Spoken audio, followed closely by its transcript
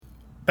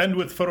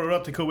Bandwidth for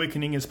Erotic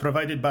Awakening is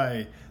provided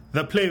by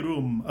The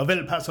Playroom of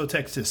El Paso,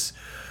 Texas.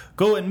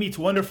 Go and meet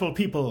wonderful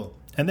people,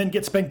 and then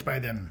get spanked by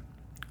them.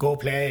 Go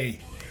play.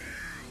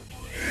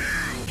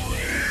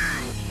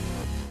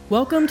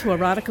 Welcome to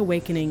Erotic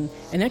Awakening,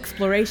 an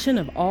exploration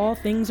of all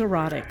things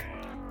erotic.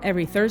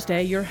 Every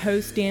Thursday, your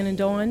hosts Dan and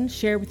Dawn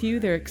share with you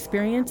their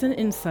experience and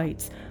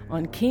insights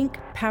on kink,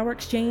 power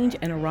exchange,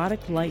 and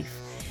erotic life,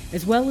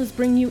 as well as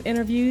bring you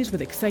interviews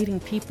with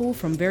exciting people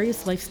from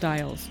various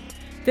lifestyles.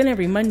 Then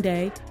every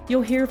Monday,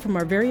 you'll hear from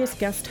our various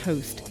guest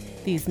hosts.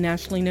 These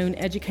nationally known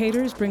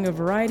educators bring a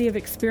variety of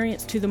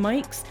experience to the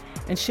mics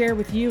and share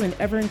with you an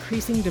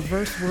ever-increasing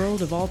diverse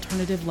world of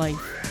alternative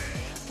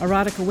life.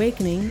 Erotic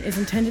Awakening is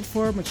intended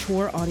for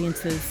mature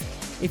audiences.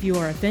 If you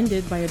are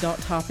offended by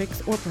adult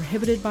topics or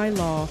prohibited by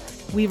law,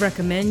 we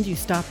recommend you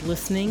stop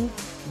listening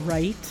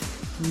right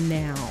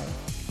now.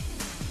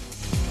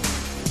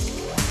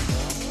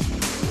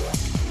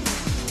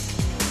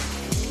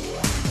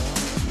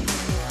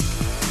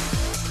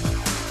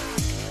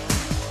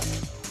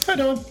 Hi,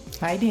 Dawn.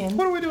 Hi, Dan.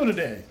 What are we doing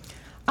today?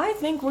 I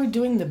think we're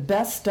doing the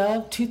best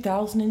of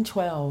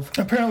 2012.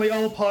 Apparently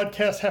all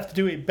podcasts have to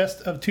do a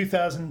best of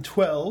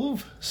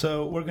 2012,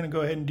 so we're going to go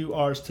ahead and do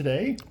ours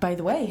today. By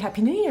the way,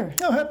 Happy New Year.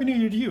 Oh, Happy New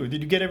Year to you.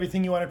 Did you get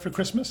everything you wanted for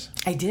Christmas?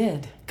 I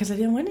did, because I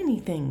didn't want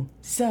anything.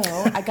 So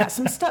I got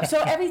some stuff. So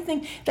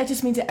everything, that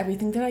just means that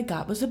everything that I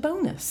got was a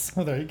bonus.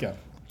 Well, there you go.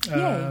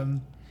 Yay.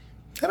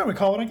 I don't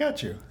recall what I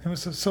got you. It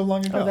was so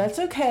long ago. Oh, that's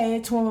okay.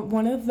 It's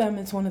one of them.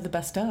 It's one of the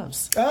best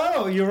ofs.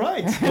 Oh, you're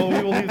right. Well,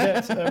 we will leave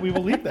that. We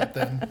will leave that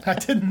then. I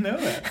didn't know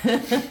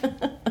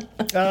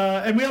that.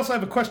 And we also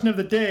have a question of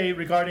the day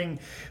regarding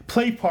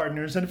play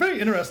partners, and a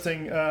very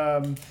interesting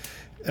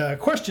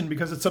question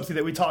because it's something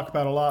that we talk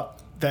about a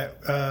lot.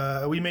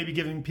 That we may be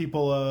giving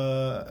people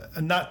a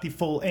not the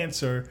full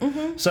answer.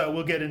 Mm-hmm. So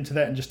we'll get into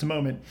that in just a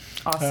moment.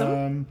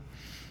 Awesome.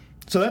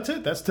 So that's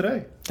it. That's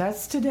today.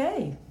 That's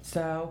today.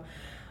 So.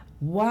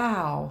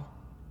 Wow.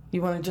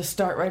 You want to just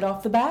start right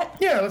off the bat?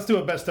 Yeah, let's do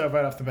a best of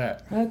right off the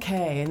bat.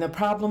 Okay, and the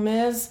problem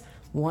is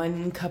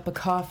 1 cup of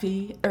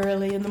coffee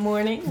early in the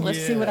morning. Let's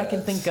see what I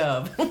can think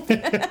of.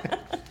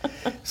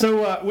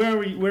 So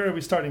where are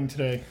we starting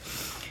today?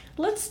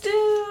 Let's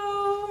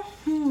do...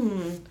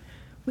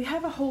 We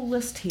have a whole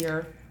list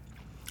here.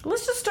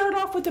 Let's just start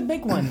off with the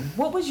big one.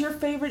 What was your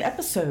favorite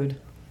episode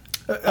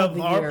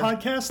of our year?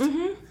 Podcast?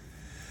 Mm-hmm.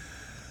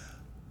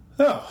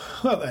 Oh,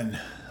 well then.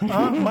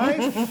 I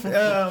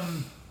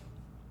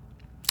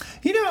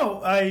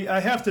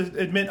have to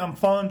admit I'm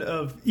fond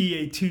of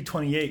EA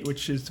 228,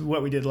 which is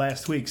what we did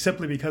last week,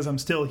 simply because I'm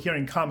still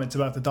hearing comments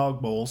about the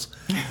dog bowls.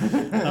 Boy,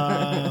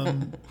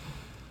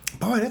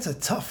 that's a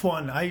tough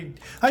one. I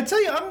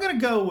tell you, I'm going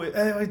to go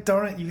with,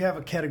 darn it, you have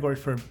a category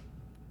for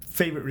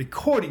favorite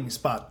recording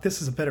spot.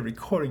 This is a better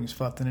recording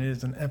spot than it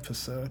is an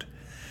episode.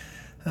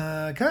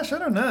 Gosh, I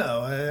don't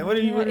know.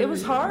 It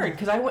was hard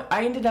because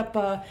I ended up.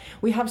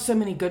 We have so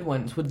many good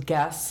ones with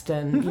guests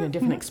and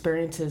different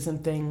experiences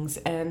and things,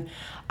 and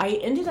I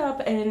ended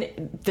up.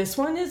 And this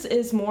one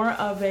is more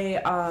of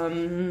a. I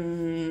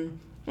don't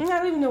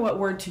even know what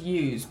word to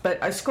use, but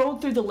I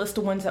scrolled through the list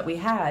of ones that we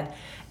had,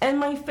 and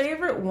my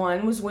favorite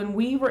one was when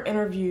we were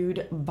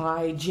interviewed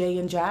by Jay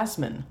and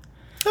Jasmine.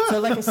 So,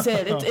 like I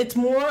said, it's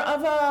more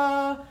of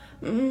a.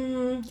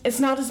 It's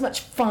not as much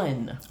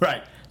fun,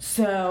 right?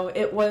 So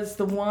it was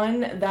the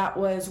one that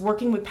was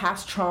working with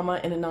past trauma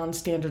in a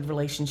non-standard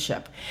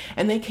relationship.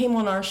 And they came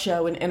on our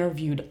show and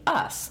interviewed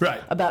us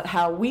about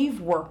how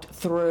we've worked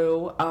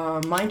through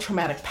my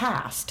traumatic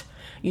past,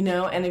 and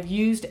have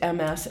used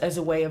MS as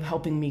a way of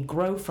helping me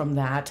grow from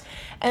that.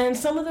 And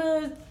some of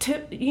the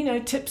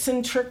tips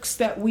and tricks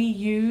that we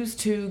use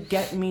to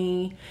get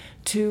me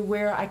to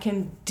where I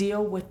can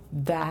deal with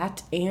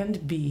that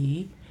and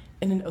be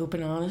in an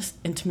open, honest,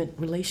 intimate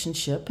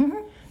relationship,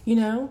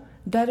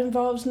 that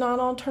involves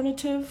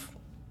non-alternative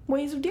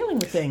ways of dealing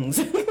with things.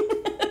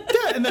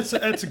 Yeah, and that's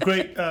a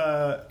great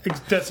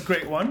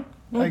one.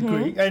 Mm-hmm. I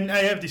agree, and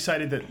I have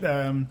decided that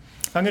I'm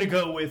going to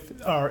go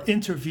with our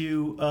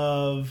interview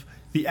of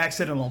the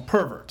accidental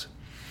pervert.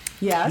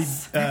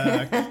 Yes,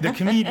 the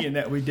comedian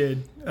that we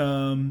did.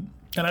 And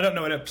I don't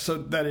know what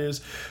episode that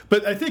is,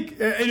 but I think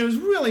it was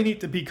really neat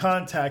to be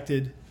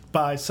contacted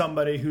by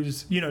somebody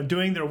who's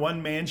doing their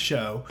one-man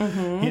show.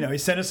 Mm-hmm. He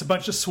sent us a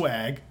bunch of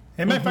swag.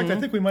 As a matter of fact, I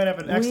think we might have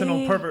an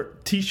accidental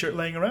pervert T-shirt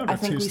laying around. I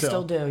think we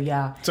still do,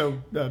 yeah. So,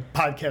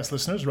 podcast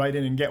listeners, write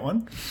in and get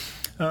one.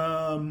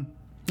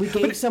 We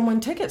gave someone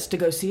tickets to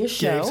go see a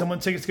show.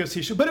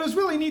 But it was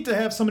really neat to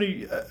have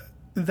somebody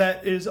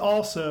that is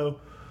also.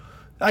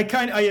 I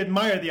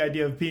admire the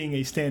idea of being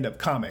a stand-up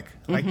comic,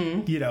 and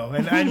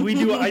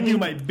I do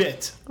my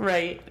bit,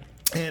 right.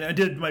 And I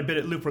did my bit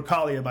at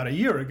Lupercalia about a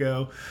year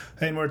ago,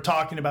 and we're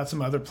talking about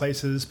some other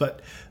places, but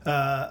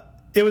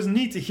it was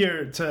neat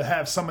to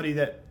have somebody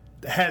that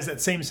has that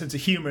same sense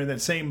of humor,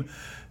 that same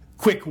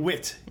quick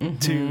wit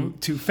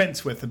to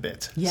fence with a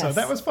bit. Yes. So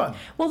that was fun.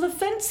 Well, the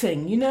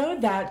fencing,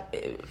 that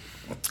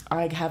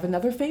I have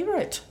another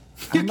favorite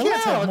You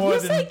can't have more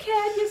yes, than...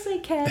 Yes, I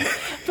can.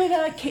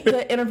 But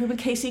the interview with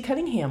Casey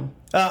Cunningham.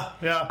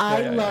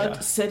 I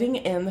loved sitting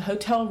in the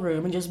hotel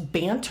room and just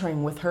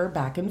bantering with her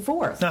back and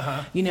forth.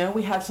 Uh-huh. You know,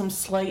 we had some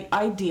slight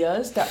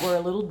ideas that were a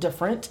little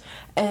different,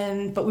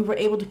 but we were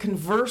able to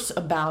converse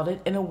about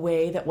it in a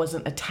way that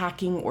wasn't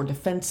attacking or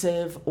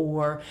defensive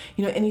or,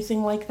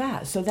 anything like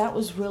that. So that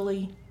was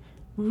really,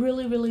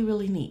 really, really,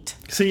 really neat.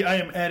 See, I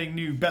am adding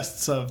new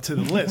bests of to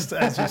the list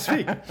as you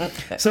speak.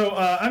 So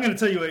I'm going to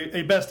tell you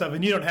a best of,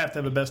 and you don't have to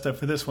have a best of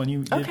for this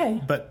one.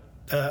 Okay.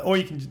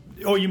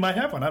 Or you might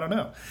have one. I don't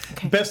know.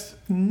 Okay. Best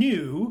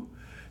new,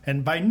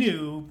 and by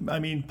new I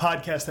mean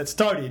podcast that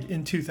started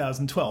in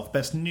 2012.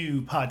 Best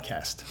new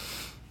podcast.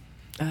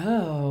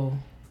 Oh.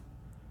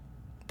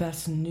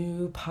 Best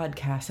new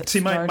podcast that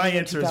started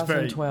in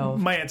 2012.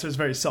 My answer is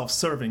very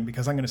self-serving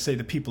because I'm going to say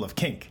the people of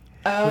Kink.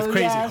 With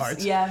Crazy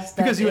Hearts. Yes,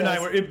 because you and I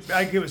were,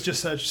 it was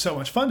just so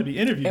much fun to be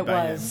interviewed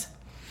by him.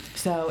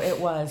 So it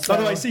was.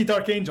 Although I see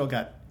Dark Angel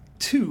got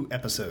 2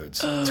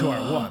 episodes to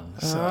our 1.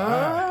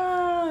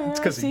 So it's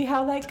because see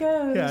how that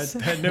goes. Yeah,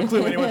 I had no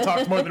clue anyone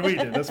talked more than we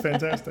did. That's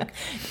fantastic.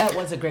 That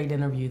was a great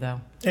interview, though.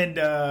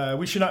 And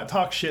we should not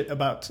talk shit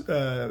about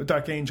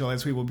Dark Angel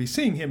as we will be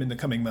seeing him in the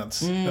coming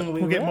months.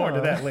 We'll get more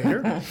into that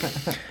later.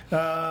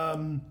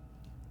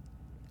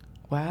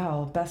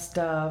 Wow, best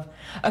of.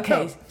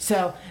 Okay,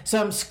 so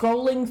I'm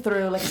scrolling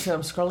through, like I said,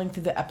 I'm scrolling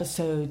through the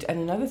episodes,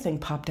 and another thing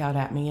popped out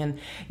at me, and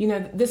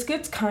this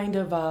gets kind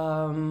of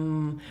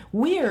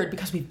weird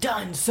because we've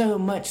done so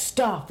much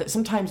stuff that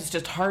sometimes it's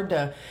just hard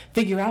to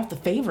figure out the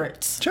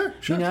favorites. Sure.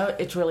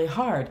 It's really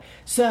hard.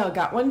 So I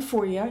got one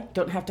for you.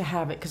 Don't have to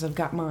have it because I've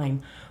got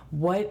mine.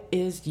 What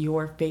is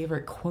your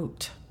favorite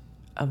quote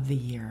of the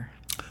year?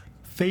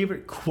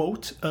 Favorite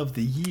quote of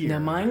the year. Now,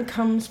 mine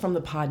comes from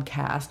the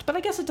podcast, but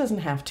I guess it doesn't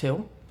have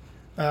to.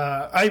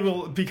 I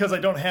will, because I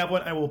don't have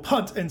one, I will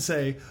punt and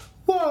say,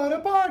 what a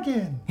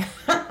bargain.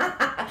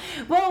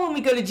 Well, when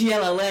we go to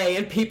GLLA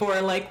and people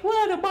are like,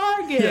 what a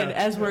bargain,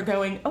 as we're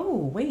going, oh,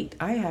 wait,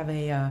 I have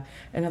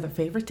another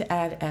favorite to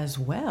add as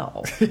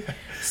well.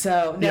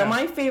 So, now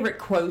my favorite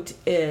quote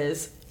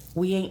is,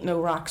 we ain't no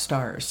rock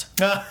stars.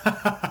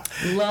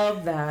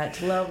 Love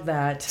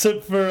that. So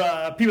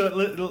for people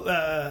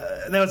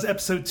that was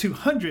episode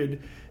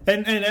 200,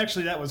 and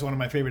actually that was one of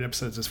my favorite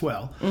episodes as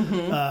well.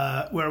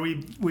 Mm-hmm. Where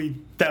we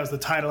that was the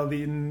title of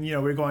the,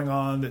 we're going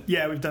on that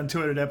we've done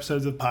 200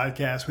 episodes of the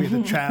podcast. We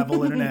had to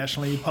travel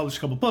internationally, publish a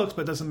couple books,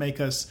 but it doesn't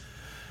make us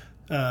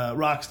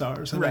rock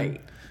stars. And right.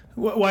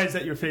 Why is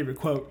that your favorite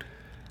quote?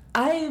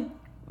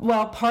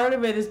 Well, part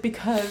of it is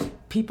because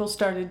people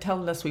started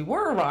telling us we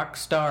were rock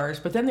stars,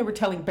 but then they were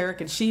telling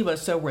Barrick and Sheba,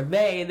 so were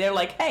they. They're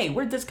like, hey,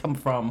 where'd this come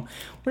from?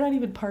 We're not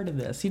even part of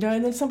this, and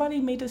then somebody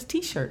made us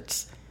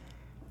T-shirts.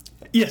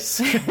 Yes,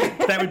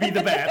 that would be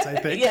the bat, I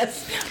think.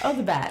 Yes,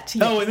 the bat.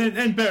 Yes. Oh,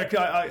 and Barrick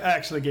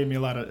actually gave me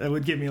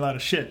would give me a lot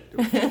of shit.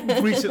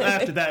 Recently,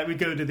 after that, we'd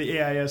go to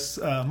the AIS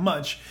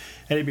Munch,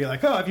 and he'd be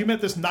like, oh, have you met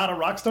this not a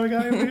rock star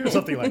guy over here? Or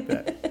something like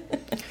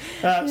that.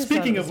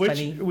 Speaking of which,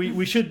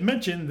 we should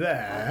mention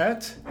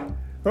that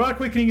Erotic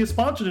Awakening is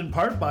sponsored in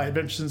part by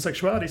Adventures in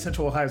Sexuality,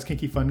 Central Ohio's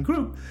kinky fun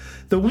group.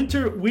 The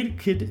Winter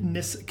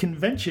Wickedness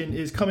Convention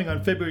is coming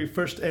on February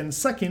 1st and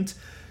 2nd.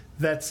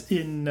 That's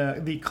in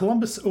the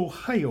Columbus,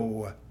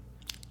 Ohio.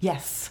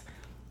 Yes.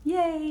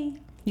 Yay.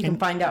 You can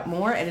find out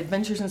more at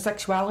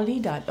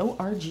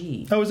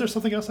adventuresinsexuality.org. Oh, is there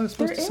something else I was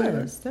supposed to say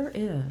there? There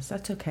is.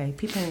 That's okay.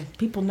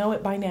 People know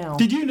it by now.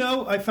 Did you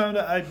know, I found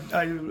out,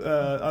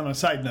 on a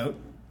side note,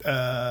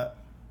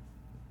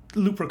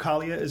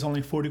 Lupercalia is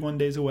only 41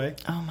 days away.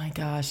 Oh my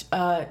gosh.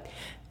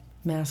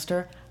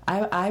 Master,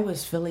 I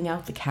was filling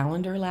out the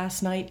calendar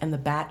last night and the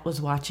bat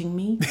was watching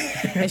me.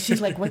 And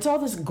she's like, what's all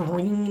this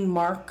green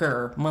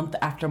marker month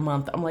after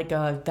month? I'm like,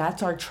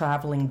 that's our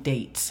traveling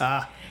dates.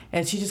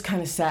 And she just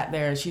kind of sat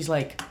there and she's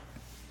like,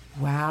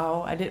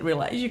 wow, I didn't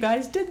realize you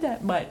guys did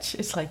that much.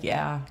 It's like,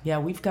 yeah,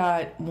 we've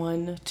got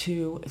 1,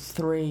 2,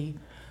 3,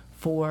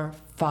 4,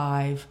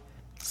 5,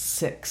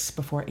 6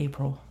 before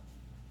April.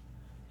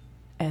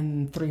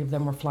 And 3 of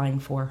them we're flying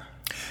for.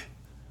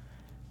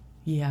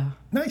 Yeah.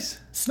 Nice.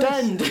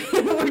 Stunned. Nice.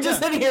 We're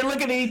just sitting here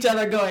looking at each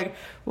other going,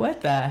 what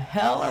the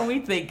hell are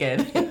we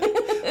thinking?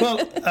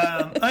 Well,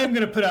 I'm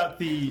going to put out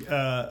the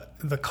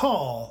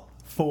call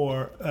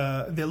for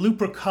the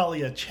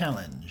Lupercalia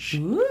Challenge.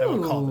 Ooh, I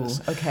would call this.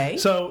 Okay.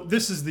 So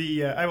this is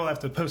the, I will have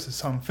to post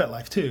this on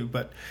FetLife too,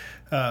 but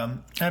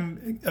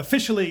I'm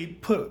officially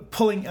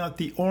pulling out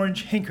the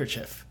orange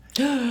handkerchief.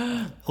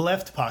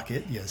 Left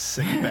pocket, you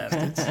sick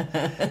bastards,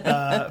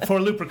 for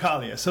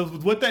Lupercalia. So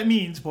what that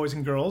means, boys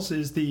and girls,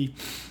 is if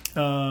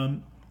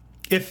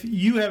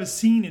you have a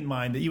scene in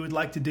mind that you would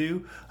like to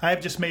do, I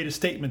have just made a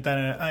statement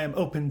that I am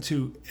open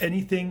to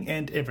anything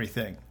and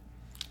everything.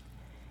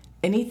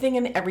 Anything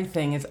and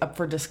everything is up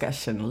for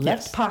discussion.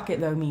 Left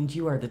pocket, though, means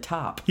you are the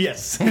top.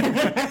 Yes. What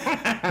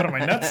am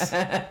I, nuts?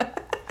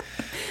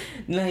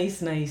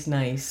 Nice.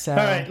 All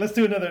right, let's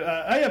do another.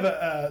 I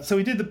have so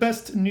we did the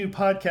best new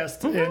podcast.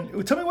 Mm-hmm.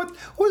 And tell me what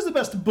was the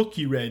best book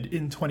you read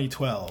in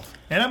 2012?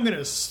 And I'm going to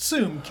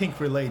assume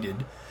kink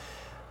related.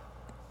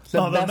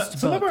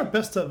 Some of our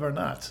best of are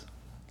not.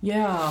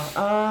 Yeah.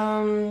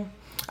 I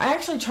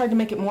actually tried to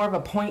make it more of a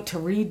point to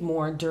read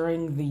more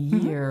during the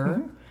year.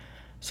 Mm-hmm.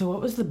 So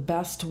what was the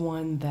best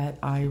one that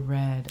I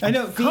read? I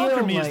know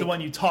Conquer Me is the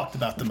one you talked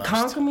about the most.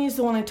 Conquer Me is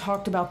the one I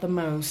talked about the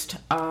most.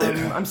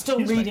 I'm still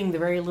reading the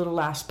very little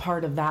last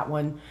part of that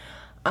one.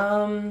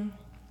 God,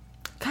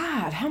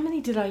 how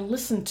many did I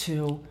listen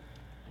to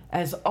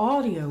as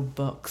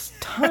audiobooks?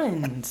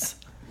 Tons.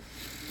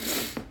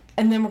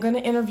 And then we're going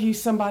to interview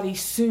somebody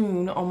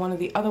soon on one of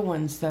the other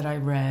ones that I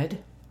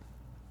read.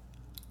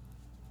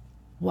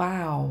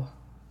 Wow.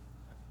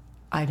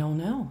 I don't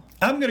know.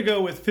 I'm going to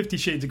go with 50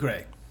 Shades of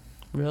Grey.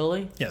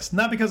 Really? Yes.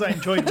 Not because I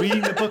enjoyed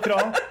reading the book at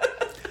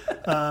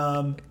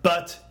all,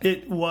 but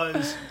it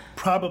was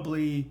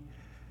probably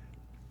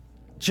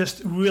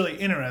just really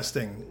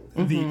interesting,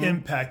 the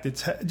impact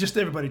it's just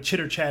everybody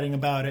chitter-chatting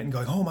about it and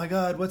going, oh my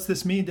God, what's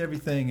this mean to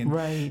everything?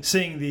 And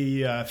seeing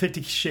the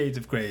 50 Shades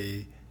of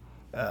Grey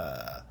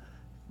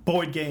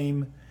board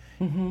game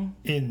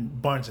in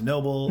Barnes &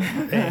 Noble.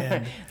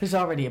 And there's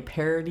already a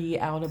parody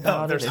out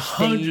about there's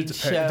hundreds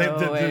of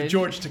parodies. The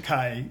George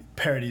Takei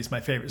parody is my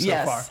favorite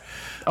so far.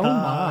 Oh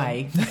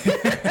my.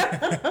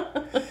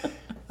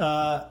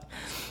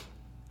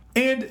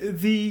 And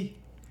the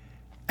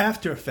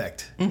after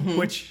effect,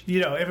 which,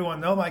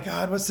 everyone, oh my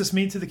God, what's this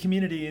mean to the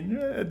community? And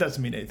it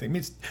doesn't mean anything. It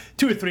means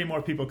 2 or 3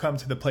 more people come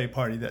to the play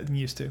party than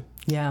used to.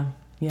 Yeah,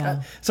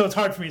 yeah. So it's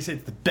hard for me to say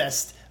it's the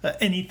best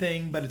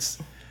anything, but it's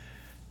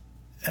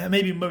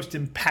maybe most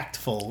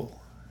impactful.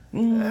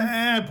 Boy,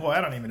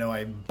 I don't even know why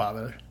I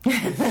bother.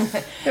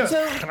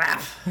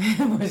 Crap.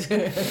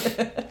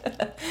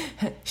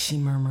 She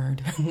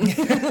murmured.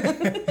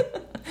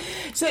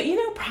 So,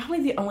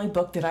 probably the only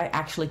book that I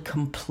actually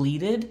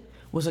completed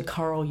was a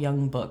Carl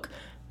Jung book,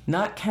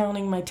 not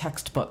counting my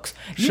textbooks.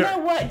 You know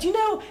what?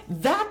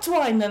 That's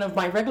why none of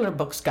my regular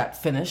books got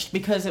finished,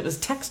 because it was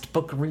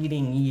textbook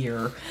reading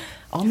year.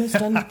 Almost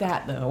done with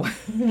that, though.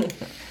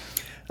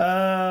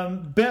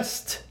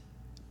 Best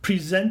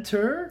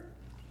presenter?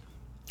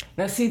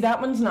 Now, see, that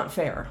one's not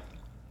fair.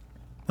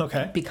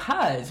 Okay.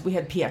 Because we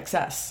had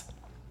PXS.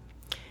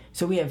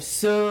 So we have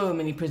so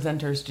many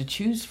presenters to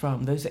choose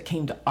from, those that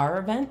came to our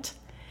event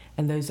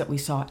and those that we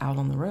saw out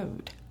on the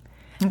road.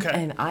 Okay.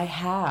 And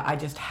I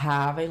just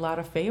have a lot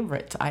of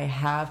favorites.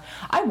 I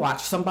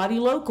watched somebody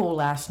local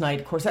last night.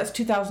 Of course, that's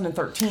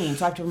 2013,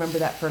 so I have to remember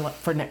that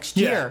for next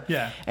year.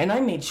 Yeah. And I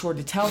made sure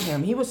to tell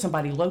him he was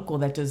somebody local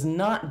that does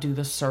not do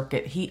the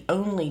circuit. He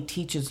only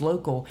teaches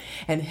local.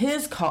 And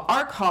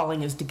our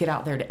calling is to get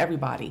out there to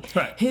everybody.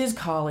 Right. His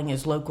calling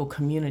is local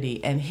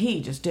community, and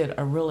he just did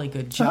a really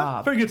good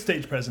job. Very good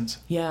stage presence.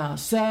 Yeah.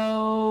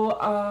 So,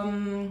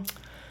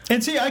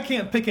 and see, I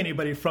can't pick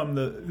anybody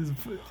from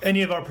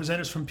any of our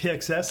presenters from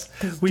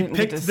PXS. We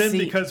picked them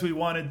because we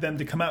wanted them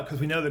to come out because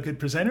we know they're good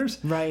presenters.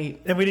 Right.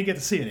 And we didn't get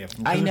to see any of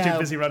them I because know. we're too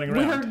busy running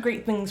around. We heard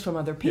great things from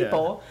other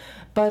people. Yeah.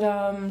 But,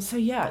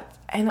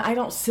 and I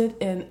don't sit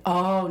in,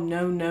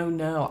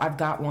 no, I've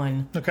got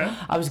one. Okay.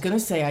 I was going to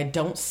say I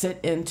don't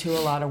sit into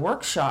a lot of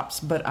workshops,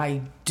 but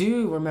I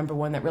do remember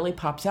one that really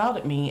pops out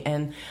at me,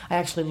 and I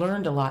actually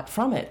learned a lot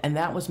from it, and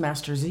that was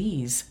Master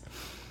Z's.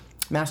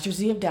 Master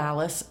Z of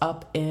Dallas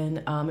up in,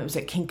 it was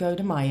at Cinco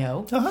de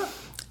Mayo,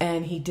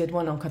 and he did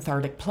one on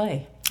cathartic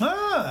play.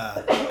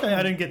 Okay,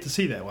 I didn't get to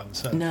see that one.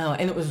 So. No,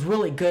 and it was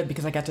really good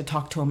because I got to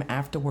talk to him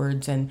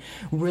afterwards and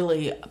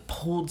really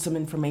pulled some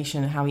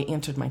information on how he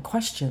answered my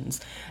questions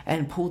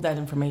and pulled that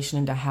information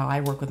into how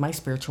I work with my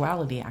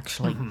spirituality,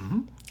 actually.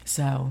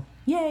 So,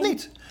 yay.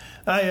 Neat.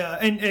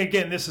 And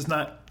again, this is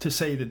not to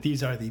say that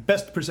these are the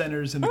best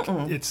presenters, and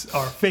it's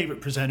our favorite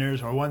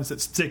presenters or ones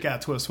that stick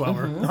out to us while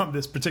we're on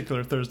this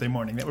particular Thursday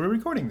morning that we're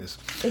recording this.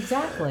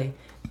 Exactly.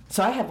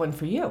 So I have one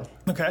for you.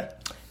 Okay.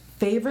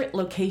 Favorite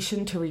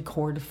location to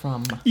record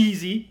from?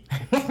 Easy.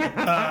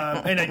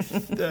 And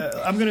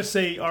I'm going to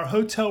say our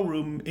hotel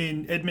room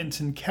in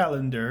Edmonton,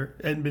 Canada.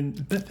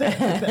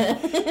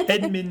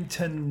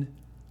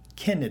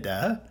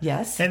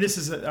 Yes. And this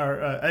is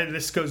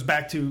this goes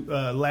back to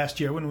last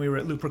year when we were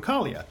at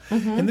Lupercalia.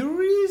 And the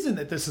reason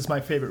that this is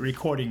my favorite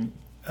recording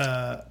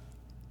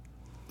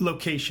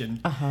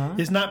location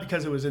is not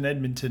because it was in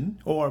Edmonton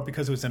or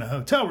because it was in a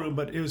hotel room,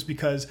 but it was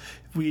because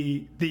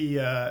the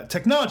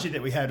technology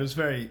that we had was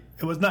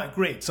not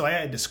great. So I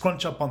had to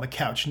scrunch up on the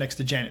couch next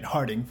to Janet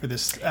Harding for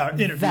this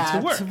interview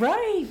to work.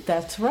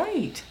 That's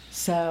right.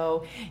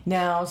 So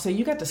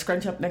you got to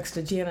scrunch up next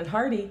to Janet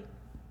Harding.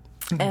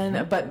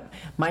 But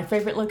my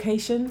favorite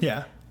location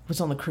was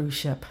on the cruise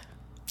ship.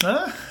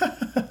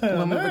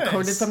 When we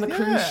recorded from the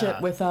cruise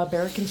ship with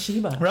Barrick and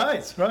Sheba.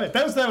 Right.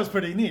 That was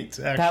pretty neat,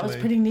 actually. That was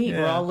pretty neat.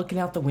 Yeah. We're all looking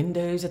out the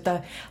windows at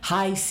the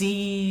high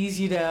seas,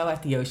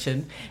 at the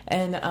ocean.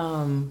 And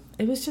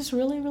it was just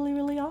really, really,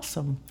 really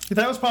awesome.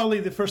 That was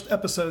probably the first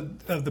episode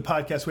of the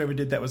podcast we ever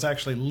did that was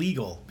actually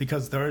legal,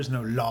 because there is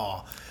no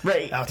law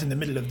out in the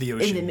middle of the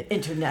ocean. In the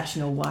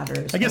international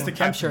waters. I guess the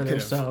captain I'm sure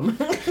there's some.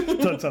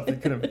 done something,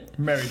 could have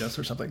married us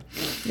or something.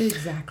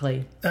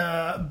 Exactly.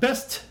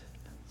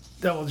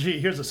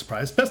 Here's a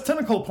surprise. Best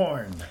tentacle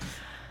porn.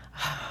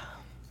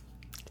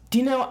 Do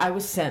you know, I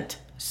was sent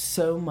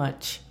so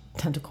much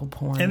tentacle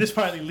porn. And this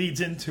probably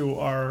leads into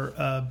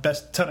our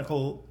best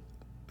tentacle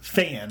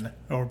fan,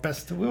 or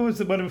best, what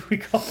do we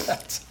call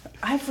that?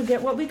 I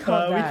forget what we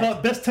call that. We call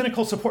it best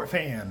tentacle support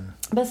fan.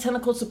 Best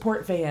tentacle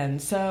support fan.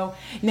 So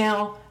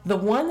now, the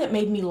one that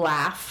made me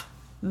laugh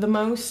the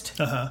most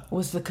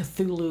was the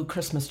Cthulhu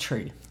Christmas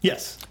tree.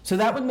 Yes. So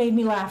that one made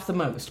me laugh the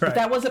most, but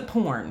that wasn't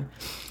porn.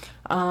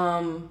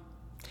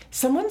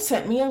 Someone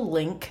sent me a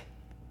link.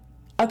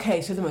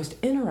 Okay, so the most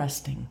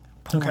interesting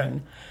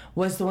porn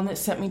was the one that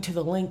sent me to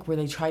the link where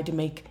they tried to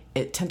make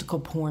it tentacle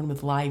porn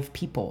with live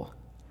people.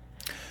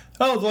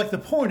 Oh, like the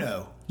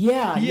porno.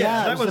 Yeah,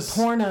 that was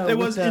the porno. It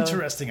was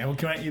interesting. I will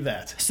grant you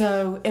that.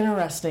 So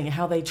interesting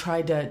how they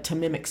tried to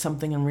mimic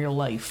something in real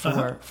life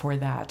for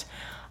that.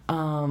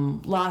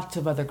 Lots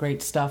of other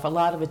great stuff. A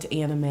lot of it's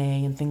anime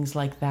and things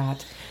like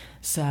that.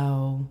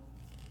 So,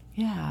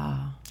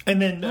 yeah.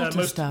 And then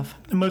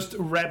most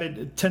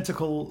rabid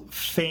tentacle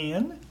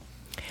fan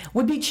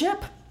would be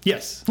Chip.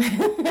 Yes.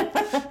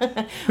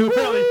 who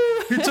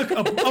took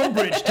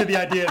umbrage to the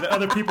idea that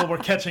other people were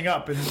catching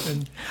up.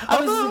 And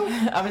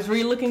I was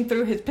re-looking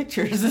through his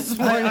pictures this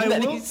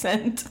morning he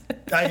sent.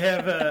 I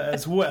have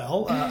as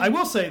well. I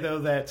will say, though,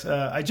 that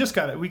I just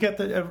got it. We got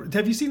the.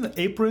 Have you seen the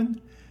apron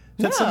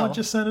that someone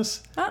just sent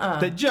us?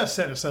 They just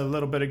sent us a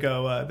little bit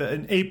ago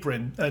an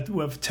apron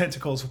with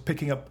tentacles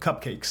picking up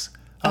cupcakes.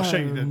 I'll show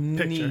you the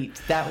picture.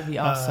 Neat. That would be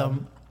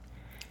awesome.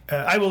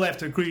 I will have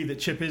to agree that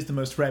Chip is the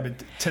most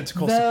rabid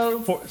tentacle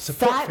support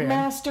Fat fan.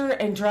 Master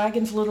and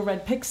Dragon's Little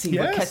Red Pixie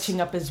were catching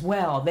up as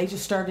well. They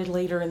just started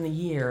later in the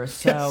year,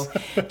 so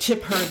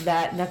Chip heard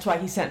that, and that's why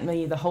he sent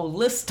me the whole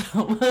list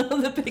of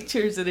the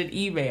pictures in an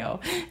email.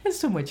 It's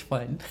so much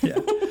fun. Yeah,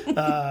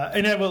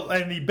 and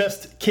the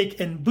best cake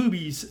and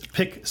boobies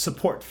pick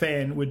support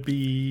fan would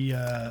be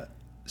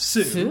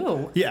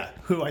Sue. Yeah,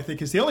 who I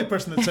think is the only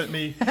person that sent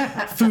me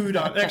food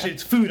on. Actually,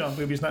 it's food on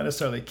boobies, not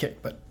necessarily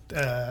kick, but.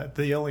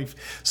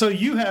 So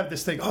you have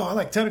this thing, I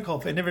like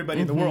tentacle, and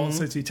everybody in the world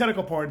says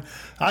tentacle porn.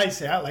 I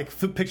say I like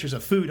pictures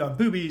of food on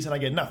boobies, and I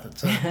get nothing.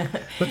 So,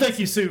 but thank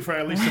you, Sue, for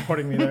at least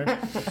supporting me there.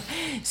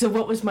 So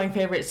what was my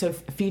favorite? So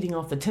feeding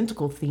off the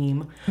tentacle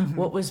theme,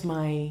 what was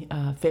my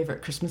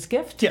favorite Christmas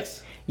gift?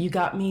 Yes. You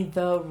got me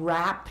the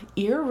wrap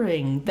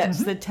earring. That's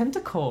the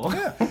tentacle.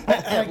 Yeah.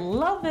 I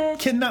love it.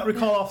 Cannot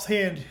recall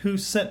offhand who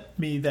sent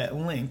me that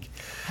link.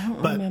 I don't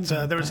remember.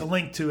 But there was a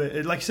link to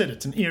it. Like I said,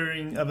 it's an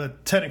earring of a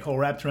tentacle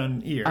wrapped around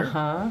an ear.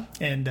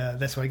 And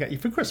that's what I got you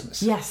for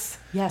Christmas. Yes.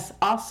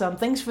 Awesome.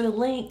 Thanks for the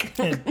link.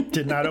 And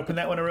did not open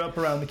that one up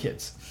around the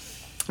kids.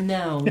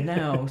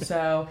 No.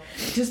 So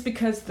just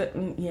because Do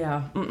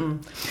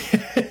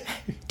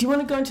you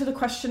want to go into the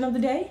question of the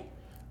day?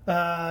 Sure.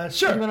 Or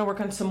do you want to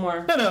work on some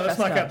more? No, let's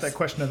knock out that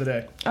question of the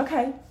day.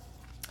 Okay.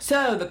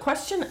 So the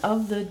question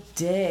of the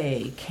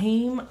day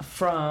came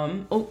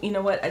from, you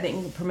know what? I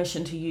didn't get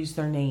permission to use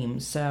their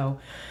names. So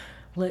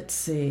let's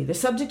see. The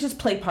subject is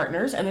play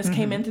partners, and this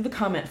came in through the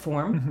comment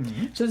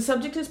form. So the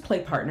subject is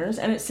play partners,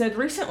 and it said,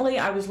 recently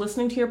I was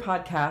listening to your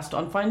podcast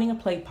on finding a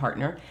play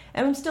partner,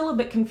 and I'm still a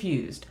bit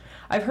confused.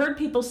 I've heard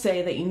people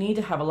say that you need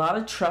to have a lot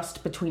of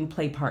trust between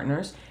play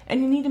partners,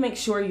 and you need to make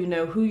sure you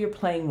know who you're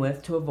playing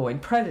with to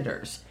avoid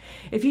predators.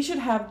 If you should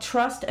have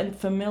trust and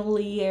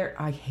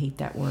I hate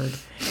that word,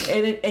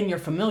 and you're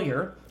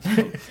familiar,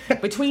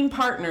 between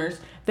partners,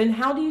 then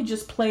how do you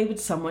just play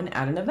with someone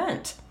at an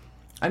event?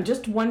 I'm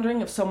just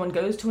wondering if someone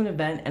goes to an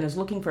event and is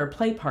looking for a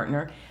play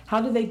partner,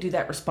 how do they do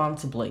that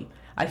responsibly?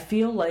 I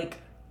feel like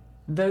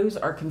those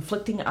are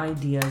conflicting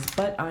ideas,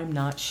 but I'm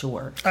not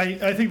sure.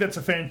 I think that's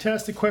a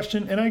fantastic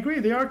question, and I agree,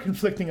 they are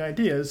conflicting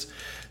ideas.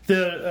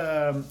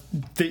 The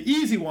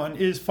easy one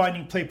is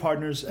finding play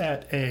partners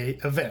at a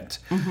event.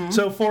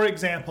 So, for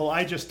example,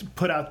 I just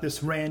put out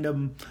this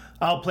random,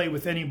 I'll play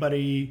with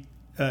anybody,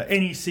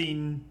 any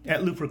scene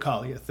at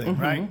Lupercalia thing,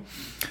 right?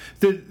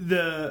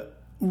 The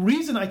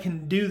reason I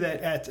can do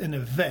that at an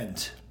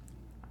event,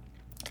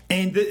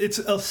 and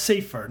it's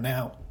safer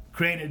now,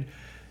 granted,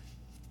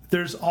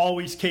 there's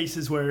always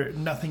cases where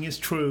nothing is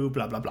true,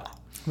 blah, blah, blah.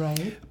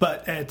 Right.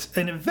 But at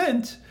an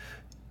event,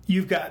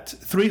 you've got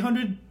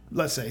 300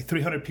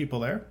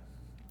 people there,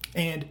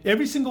 and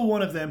every single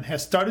one of them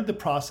has started the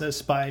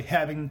process by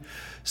having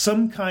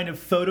some kind of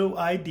photo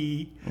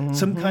ID,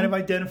 some kind of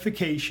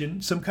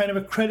identification, some kind of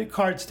a credit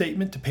card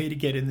statement to pay to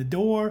get in the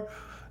door,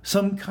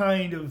 some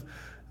kind of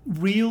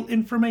real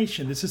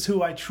information. This is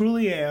who I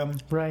truly am.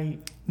 Right.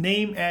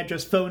 Name,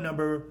 address, phone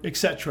number,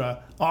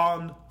 etc.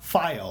 on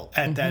file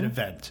at that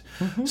event.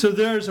 So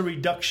there's a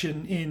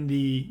reduction in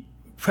the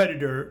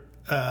predator,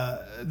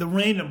 the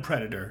random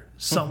predator,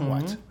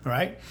 somewhat,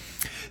 right?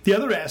 The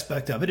other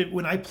aspect of it,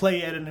 when I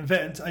play at an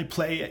event, I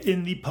play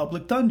in the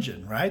public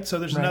dungeon, right? So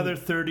there's another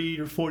 30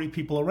 or 40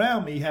 people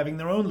around me having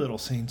their own little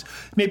scenes.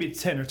 Maybe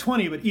it's 10 or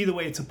 20, but either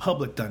way, it's a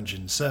public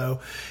dungeon. So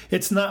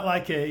it's not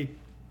like a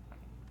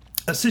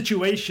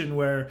situation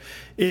where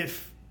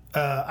if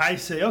I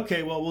say,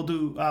 okay, well,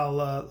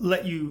 I'll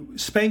let you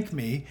spank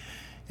me,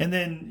 and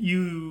then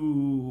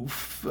you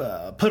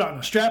put on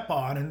a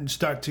strap-on and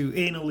start to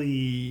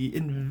anally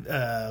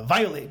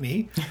violate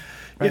me,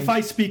 right. If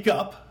I speak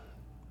up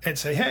and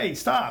say, hey,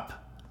 stop,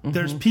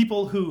 there's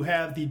people who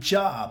have the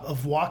job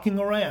of walking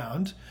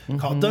around,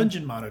 called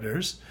dungeon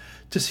monitors,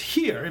 to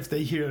hear if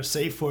they hear a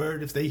safe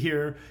word, if they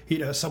hear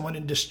someone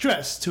in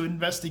distress, to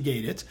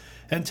investigate it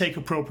and take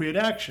appropriate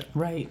action.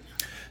 Right.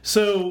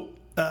 So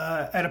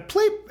at a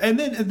play, and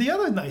then the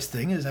other nice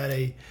thing is at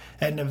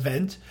an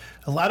event,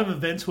 a lot of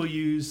events will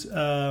use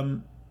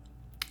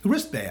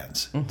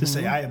wristbands to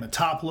say, I am a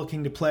top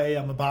looking to play,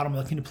 I'm a bottom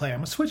looking to play,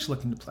 I'm a switch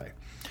looking to play.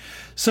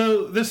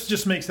 So this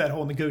just makes that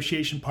whole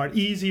negotiation part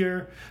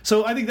easier.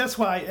 So I think that's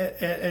why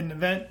at an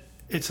event,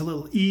 it's a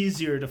little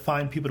easier to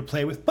find people to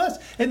play with.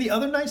 But, and the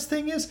other nice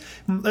thing is,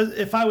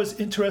 if I was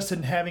interested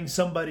in having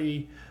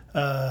somebody,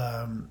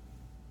 for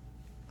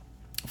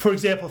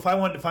example, if I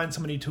wanted to find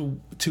somebody to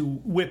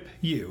whip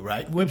you,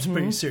 right? Whip's a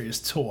pretty serious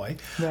toy.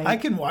 Right. I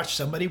can watch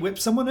somebody whip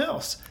someone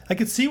else. I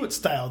can see what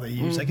style they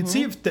use. I can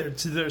see if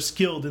they're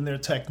skilled in their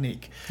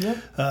technique. Yep.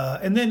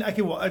 And then I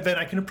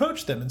can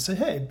approach them and say,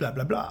 hey, blah,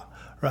 blah, blah.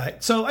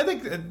 Right. So I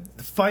think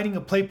finding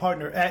a play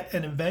partner at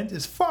an event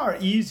is far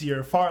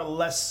easier, far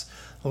less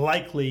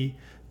likely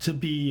to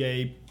be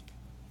a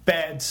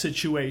bad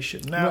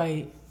situation.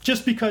 Now,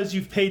 just because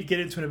you've paid to get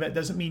into an event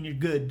doesn't mean you're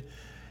good.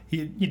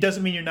 It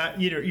doesn't mean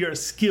you're a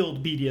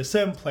skilled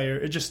BDSM player.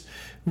 It just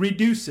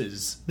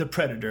reduces the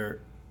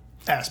predator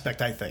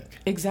aspect, I think.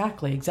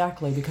 Exactly,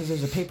 because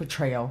there's a paper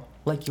trail,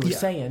 like you were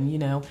saying,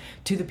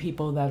 to the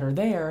people that are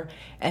there.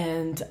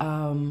 And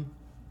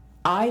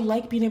I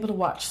like being able to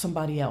watch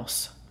somebody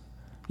else,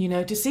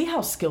 to see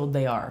how skilled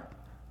they are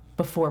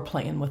before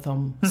playing with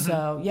them.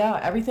 So,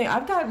 everything.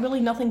 I've got really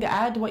nothing to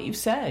add to what you've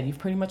said. You've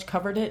pretty much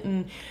covered it.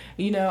 And,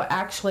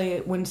 actually,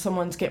 when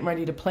someone's getting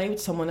ready to play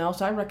with someone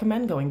else, I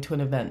recommend going to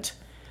an event,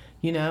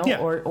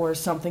 or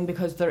something,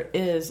 because there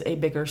is a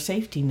bigger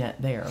safety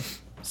net there.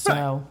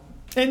 So,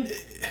 and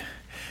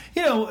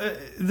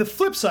the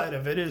flip side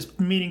of it is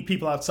meeting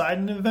people outside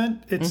an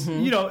event. It's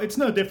it's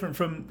no different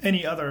from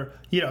any other.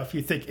 If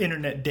you think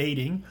internet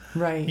dating,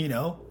 right?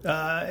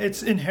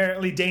 It's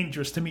inherently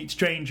dangerous to meet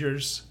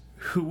strangers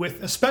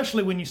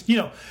especially when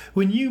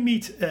you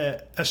meet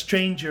a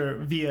stranger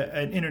via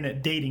an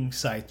internet dating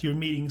site. You're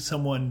meeting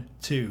someone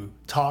to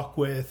talk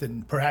with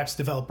and perhaps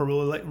develop a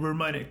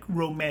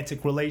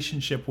romantic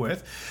relationship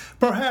with,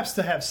 perhaps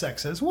to have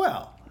sex as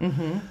well.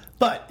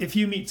 But if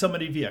you meet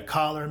somebody via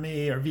Collar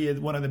Me or via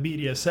one of the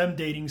BDSM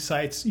dating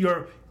sites,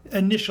 your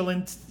initial,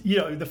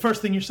 the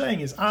first thing you're saying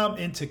is, I'm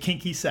into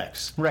kinky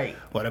sex. Right.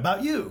 What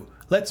about you?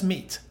 Let's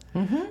meet.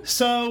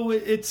 So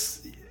it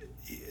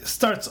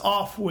starts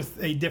off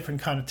with a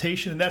different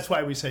connotation, and that's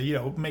why we say,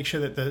 make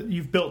sure that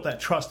you've built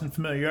that trust and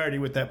familiarity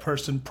with that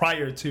person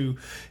prior to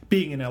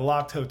being in a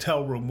locked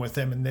hotel room with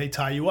them and they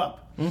tie you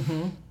up.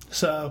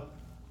 So,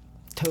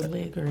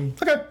 totally agree.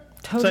 Okay.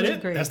 Totally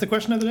agree. That's the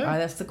question of the day?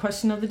 That's the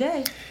question of the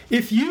day.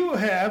 If you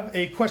have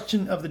a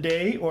question of the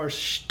day or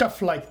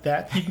stuff like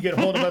that, you can get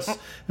a hold of us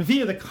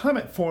via the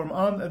comment form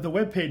on the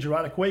webpage,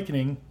 Erotic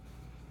Awakening.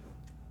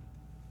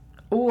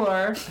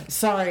 Or,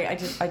 sorry, I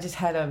just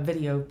had a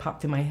video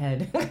popped in my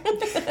head.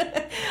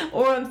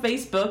 Or on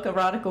Facebook,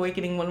 Erotic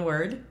Awakening, one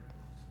word.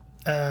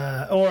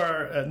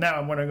 Or now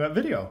I'm wondering about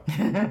video.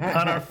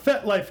 On our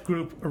FetLife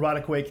group,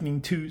 Erotic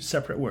Awakening, 2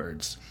 separate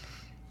words.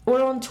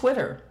 Or on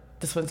Twitter.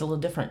 This one's a little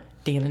different.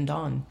 Dan and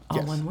Dawn,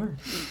 all one word.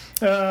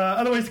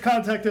 Other ways to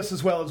contact us,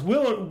 as well as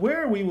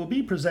where we will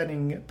be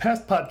presenting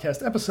past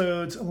podcast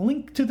episodes,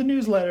 link to the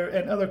newsletter,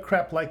 and other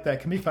crap like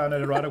that can be found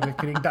at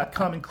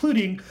eroticawakening.com,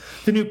 including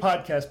the new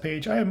podcast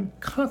page. I am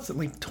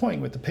constantly toying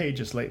with the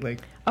pages lately.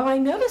 Oh, I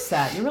noticed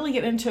that. You're really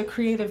getting into a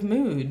creative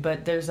mood,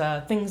 but there's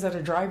things that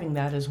are driving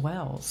that as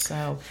well.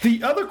 So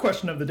the other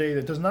question of the day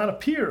that does not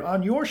appear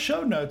on your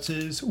show notes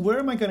is, where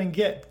am I going to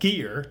get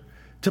gear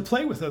to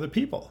play with other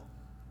people?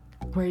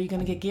 Where are you going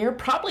to get gear?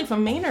 Probably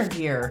from Manor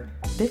Gear.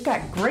 They've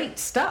got great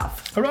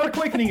stuff. Erotic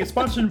Awakening is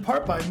sponsored in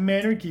part by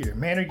Manor Gear.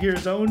 Manor Gear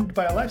is owned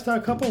by a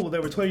lifestyle couple with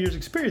over 20 years'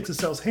 experience that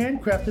sells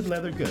handcrafted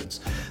leather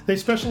goods. They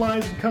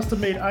specialize in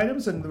custom-made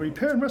items and the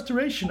repair and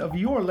restoration of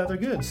your leather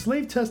goods.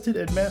 Slave-tested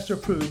and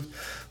master-approved.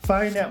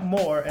 Find out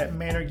more at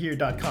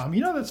manorgear.com.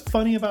 You know that's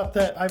funny about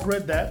that? I've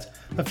read that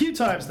a few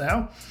times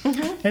now.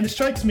 And it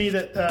strikes me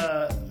that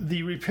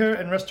the repair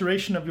and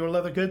restoration of your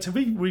leather goods, have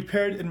we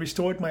repaired and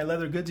restored my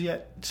leather goods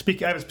yet?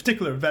 I have a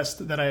particular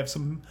vest that I have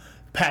some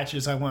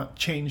patches I want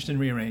changed and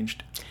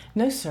rearranged.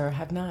 No, sir, I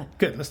have not.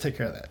 Good, let's take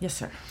care of that. Yes,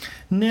 sir.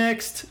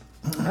 Next.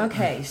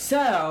 Okay,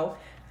 so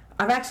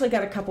I've actually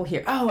got a couple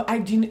here. Oh,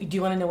 do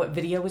you want to know what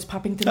video was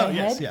popping through my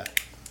head? Yeah.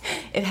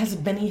 It has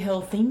Benny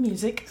Hill theme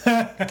music.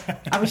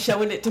 I was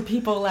showing it to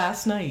people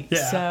last night.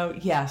 Yeah. So,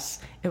 yes,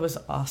 it was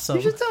awesome.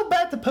 You should tell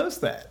Bat to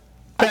post that.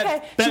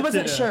 Okay. She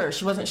wasn't sure.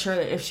 She wasn't sure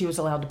if she was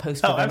allowed to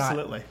post it or not. Oh,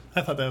 absolutely.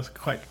 I thought that was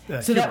quite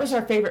So that was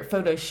our favorite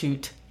photo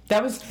shoot.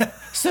 That was,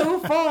 so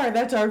far,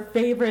 that's our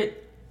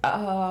favorite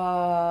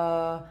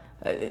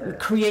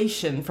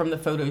creation from the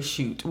photo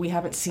shoot. We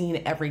haven't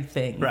seen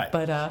everything, right?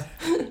 But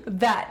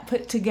that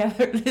put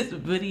together this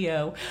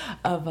video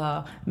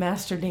of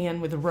Master Dan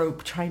with a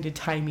rope trying to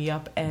tie me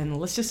up, and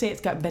let's just say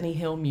it's got Benny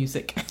Hill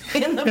music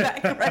in the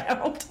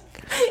background.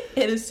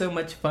 It is so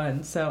much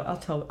fun. So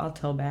I'll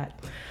tell that.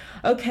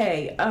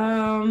 Okay.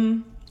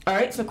 All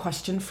right. So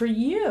question for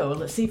you.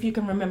 Let's see if you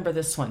can remember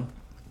this one.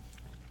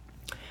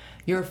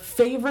 Your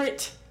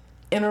favorite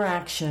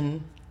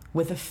interaction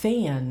with a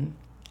fan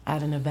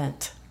at an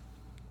event.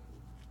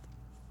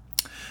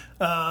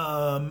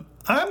 I'm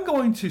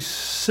going to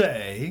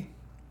say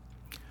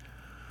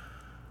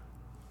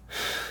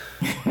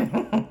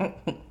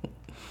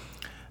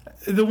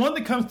the one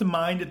that comes to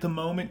mind at the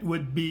moment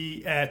would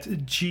be at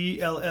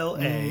GLLA.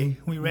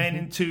 Mm-hmm. We ran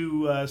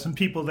into some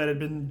people that had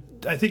been,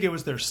 I think it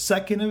was their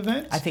second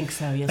event. I think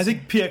so, yes. I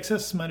think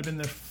PXS might have been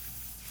their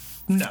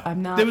no.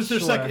 I'm not It was their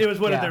sure. second. It was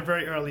one of their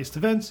very earliest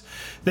events.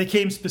 They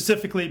came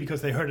specifically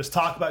because they heard us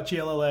talk about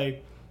GLLA.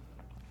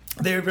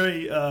 They were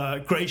very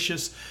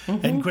gracious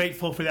and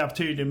grateful for the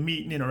opportunity to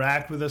meet and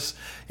interact with us.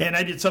 And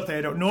I did something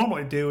I don't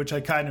normally do, which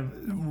I kind of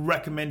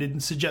recommended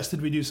and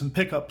suggested we do some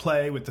pickup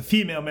play with the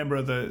female member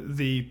of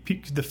the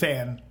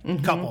fan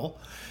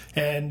couple.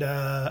 And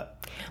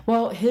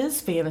well,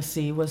 his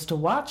fantasy was to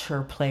watch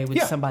her play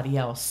with somebody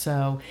else.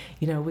 So,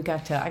 I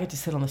got to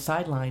sit on the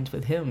sidelines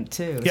with him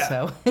too. Yeah.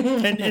 So.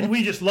 and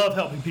we just love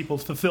helping people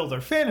fulfill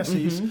their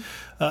fantasies.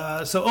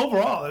 So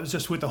overall, it was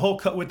just with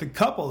the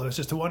couple, it was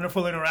just a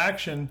wonderful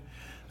interaction.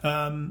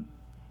 And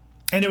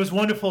it was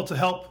wonderful to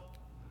help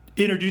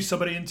introduce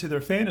somebody into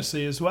their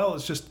fantasy as well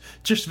as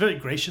just very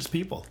gracious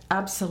people.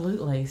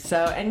 Absolutely.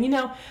 So,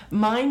 and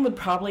mine would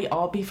probably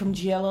all be from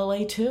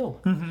GLLA too.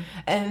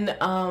 And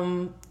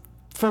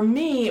for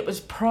me, it was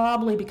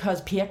probably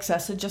because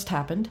PXS had just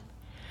happened,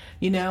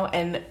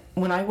 and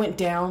when I went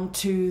down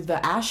to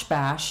the Ash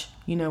Bash,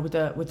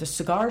 with the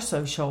cigar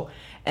social,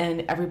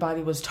 and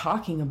everybody was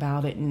talking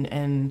about it,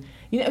 and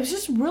it was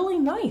just really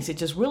nice. It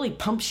just really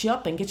pumps you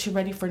up and gets you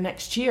ready for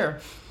next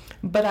year.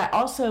 But I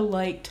also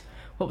liked,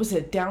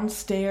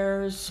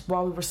 downstairs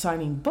while we were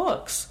signing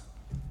books,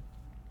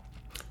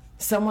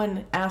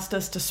 someone asked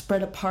us to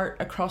spread apart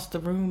across the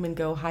room and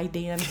go, "Hi,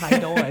 Dan, hi,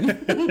 Dawn."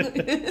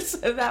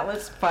 So that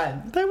was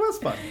fun. That was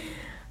fun.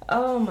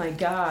 Oh, my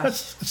gosh.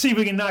 Let's see if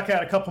we can knock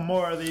out a couple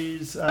more of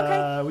these.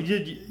 Okay. We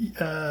did...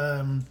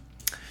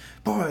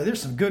 boy,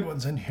 there's some good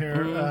ones in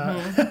here.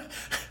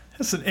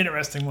 That's an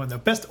interesting one, though.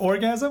 Best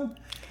orgasm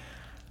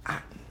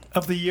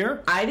of the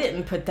year? I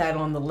didn't put that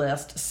on the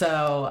list.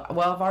 So, I've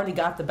already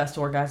got the best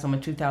orgasm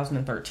in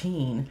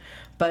 2013.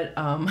 But,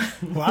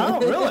 wow,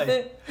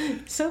 really?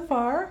 So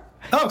far.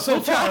 Oh, so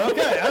far.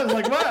 Okay. I was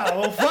like, wow,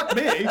 well, fuck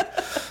me.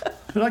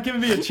 You're not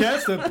giving me a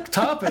chance to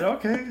top it.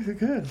 Okay,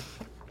 good.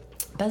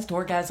 Best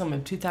orgasm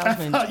of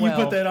 2012. I thought you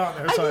put that on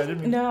there. Sorry, I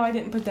didn't mean... No, I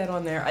didn't put that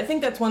on there. I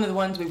think that's one of the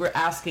ones we were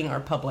asking our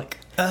public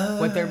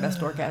what their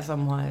best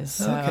orgasm was.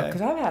 So,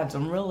 because I've had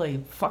some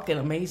really fucking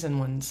amazing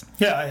ones.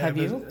 Yeah, I have.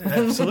 You?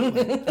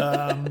 Absolutely.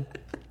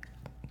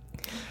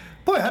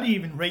 Boy, how do you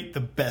even rate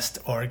the best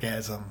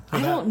orgasm? I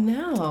don't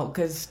know,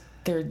 because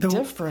they're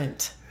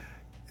different.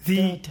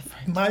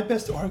 My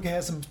best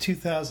orgasm of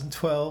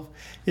 2012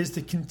 is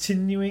the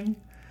continuing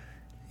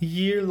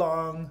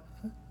year-long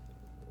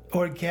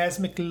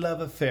orgasmic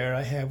love affair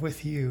I have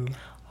with you.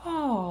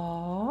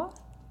 Aww,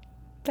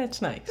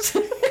 that's nice.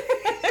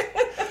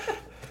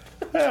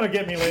 That'll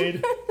get me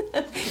laid.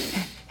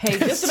 Hey,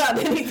 just about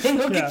anything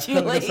will get you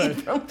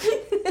laid.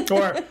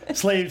 Or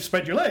slave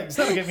spread your legs.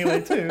 That'll get me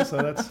laid too. So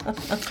that's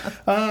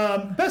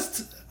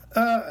best.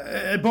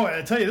 Boy,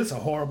 I tell you, this is a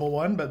horrible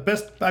one. But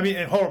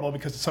horrible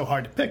because it's so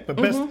hard to pick. But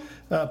best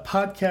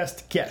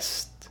podcast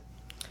guest.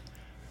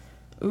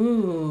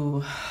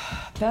 Ooh,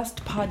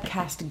 best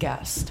podcast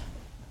guest.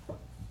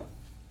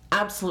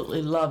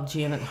 Absolutely love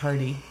Janet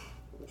Hardy.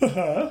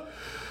 There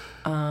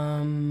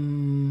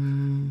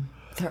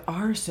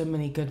are so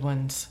many good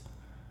ones.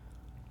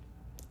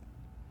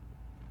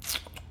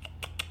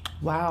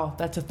 Wow,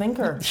 that's a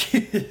thinker.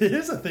 It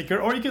is a thinker.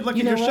 Or you could look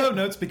at your show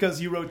notes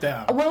because you wrote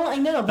down. Well, I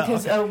know,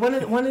 because one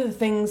of the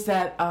things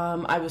that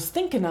I was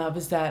thinking of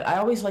is that I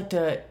always like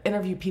to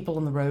interview people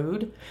on the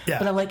road,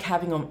 but I like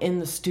having them in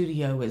the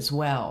studio as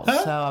well.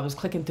 Huh? So I was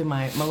clicking through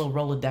my little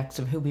Rolodex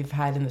of who we've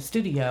had in the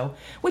studio,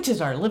 which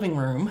is our living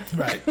room.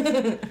 Right.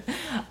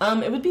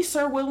 It would be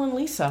Sir Will and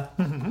Lisa.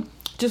 Mm-hmm.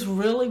 Just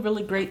really,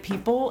 really great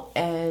people,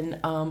 and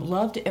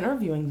loved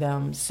interviewing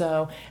them.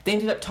 So they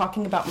ended up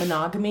talking about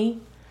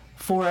monogamy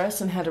for us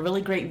and had a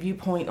really great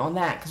viewpoint on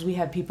that, because we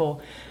had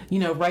people,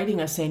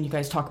 writing us saying, you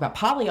guys talk about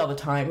poly all the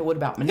time, but what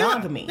about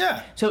monogamy?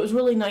 Yeah. So it was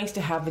really nice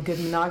to have the good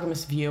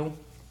monogamous view.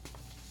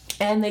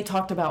 And they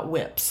talked about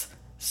whips.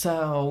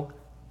 So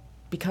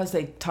because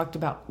they talked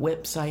about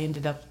whips, I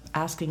ended up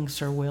asking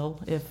Sir Will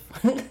if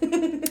he'd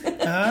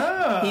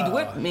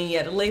whip me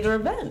at a later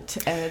event.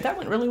 And that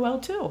went really well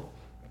too.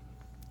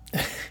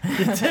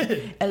 It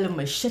did. El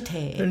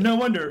machete. No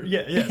wonder.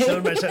 Yeah,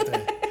 El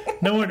machete.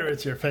 No wonder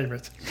it's your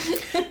favorite.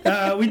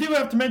 We do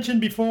have to mention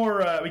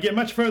before we get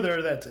much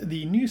further that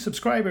the new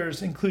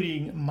subscribers,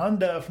 including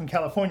Manda from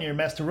California,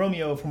 Master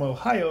Romeo from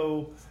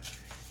Ohio,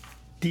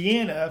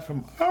 Deanna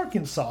from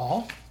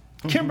Arkansas,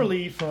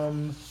 Kimberly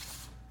from...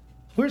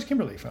 Where's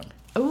Kimberly from?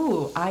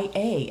 Ooh,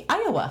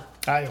 Iowa.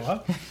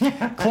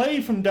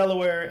 Clay from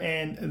Delaware,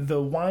 and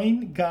the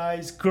Wine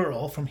Guy's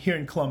Girl from here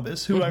in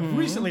Columbus, who I've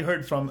recently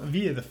heard from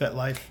via the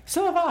FetLife.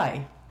 So have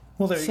I.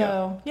 Well, there you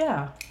go.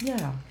 So,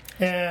 yeah.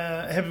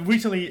 Have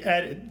recently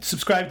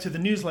subscribed to the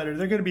newsletter.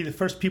 They're going to be the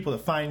first people to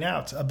find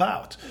out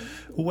about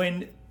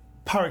when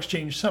Power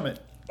Exchange Summit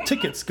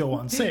tickets go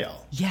on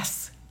sale.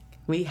 Yes.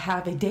 We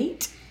have a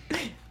date.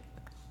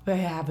 We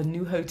have a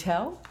new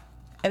hotel.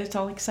 And it's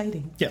all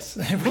exciting. Yes.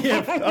 We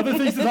have other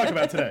things to talk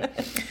about today.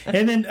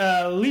 And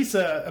then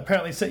Lisa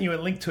apparently sent you a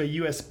link to a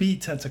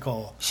USB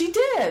tentacle. She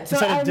did. Is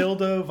that a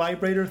dildo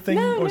vibrator thing?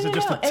 Or is it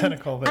just a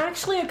tentacle?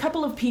 Actually, a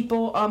couple of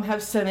people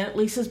have sent it.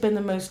 Lisa's been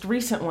the most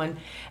recent one.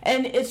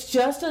 And it's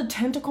just a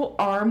tentacle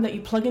arm that you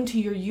plug into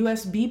your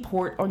USB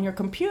port on your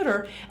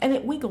computer, and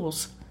it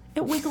wiggles.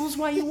 It wiggles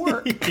while you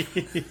work.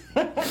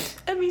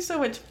 That'd be so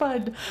much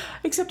fun.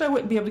 Except I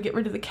wouldn't be able to get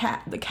rid of the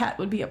cat. The cat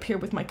would be up here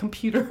with my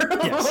computer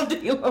all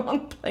day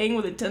long playing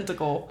with a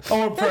tentacle.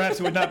 Or perhaps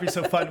it would not be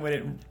so fun when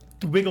it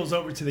wiggles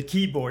over to the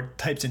keyboard,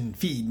 types in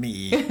 "feed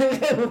me."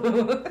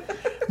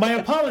 My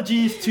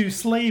apologies to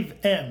Slave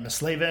M.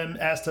 Slave M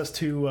asked us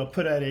to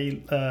put out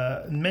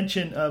a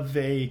mention of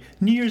a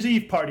New Year's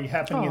Eve party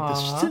happening at the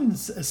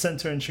Sins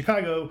Center in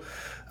Chicago.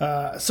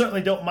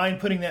 Certainly don't mind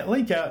putting that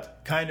link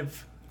out. Kind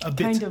of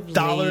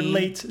dollar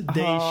late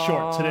day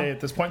short today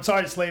at this point.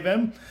 Sorry, Slave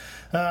M.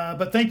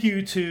 But thank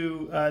you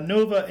to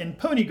Nova and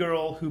Pony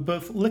Girl, who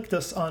both licked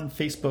us on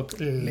Facebook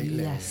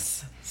lately.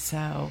 Yes.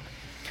 So,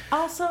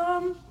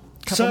 awesome.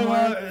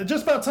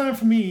 Just about time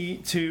for me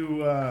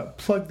to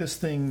plug this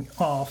thing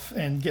off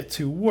and get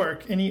to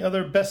work. Any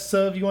other best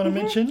of you want to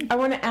mention? I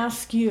want to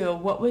ask you,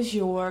 what was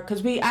your...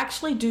 Because we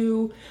actually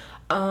do...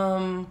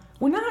 we're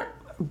not...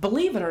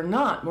 Believe it or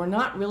not, we're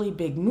not really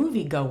big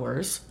movie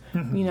goers.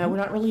 You know, we're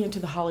not really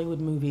into the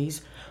Hollywood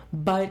movies,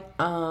 but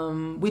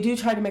we do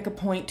try to make a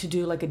point to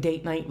do like a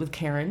date night with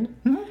Karen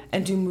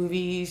and do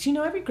movies, you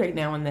know, every great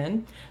now and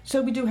then.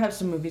 So we do have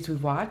some movies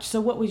we've watched.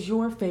 So what was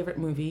your favorite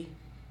movie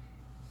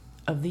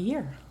of the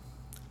year?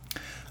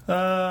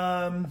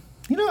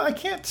 You know, I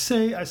can't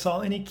say I saw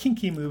any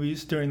kinky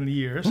movies during the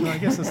year, so I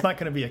guess it's not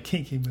going to be a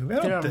kinky movie.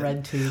 They're on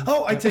RedTube.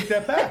 Oh, I take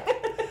that back.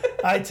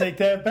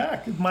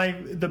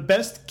 The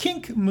best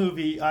kink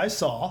movie I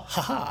saw,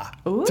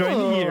 during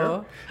the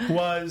year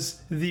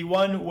was the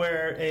one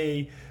where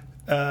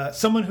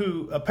someone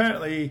who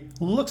apparently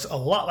looks a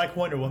lot like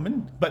Wonder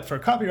Woman, but for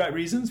copyright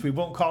reasons, we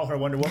won't call her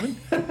Wonder Woman,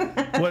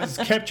 was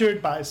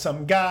captured by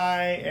some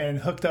guy and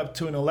hooked up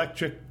to an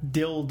electric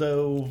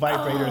dildo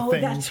vibrator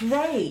thing. Oh, that's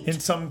right. In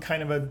some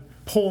kind of a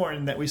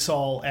porn that we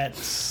saw at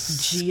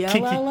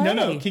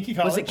GLLA. Kinky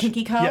College. Was it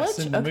Kinky College? Yes,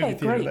 in the movie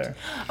theater there.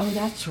 Oh,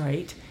 that's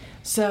right.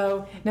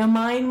 So now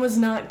mine was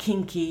not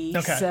kinky.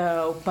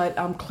 Okay. But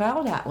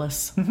Cloud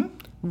Atlas.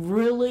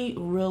 Really,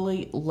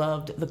 really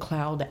loved the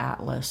Cloud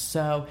Atlas.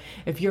 So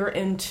if you're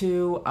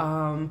into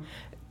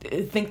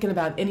thinking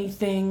about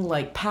anything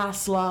like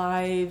past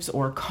lives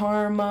or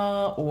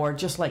karma or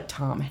just like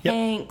Tom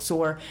Hanks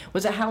or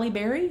was it Halle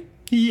Berry?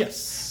 Yes.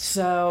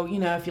 So, you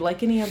know, if you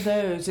like any of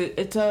those,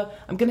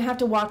 I'm going to have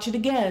to watch it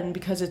again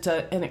because it's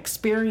an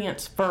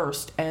experience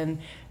first, and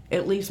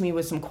it leaves me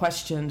with some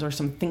questions or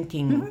some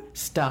thinking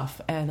stuff,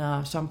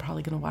 and so I'm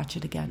probably going to watch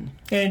it again.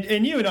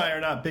 And you and I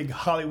are not big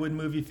Hollywood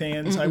movie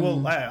fans. I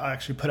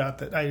actually put out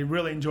that I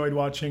really enjoyed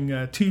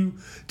watching two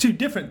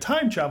different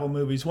time travel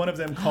movies. One of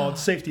them called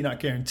Safety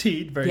Not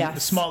Guaranteed, a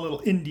small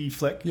little indie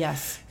flick.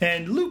 Yes.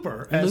 And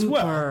Looper as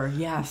well. Looper,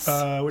 yes.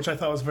 Which I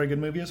thought was a very good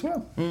movie as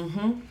well.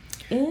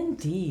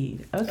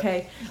 Indeed.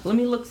 Okay, let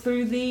me look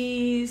through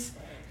these.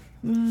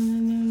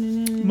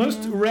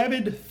 Most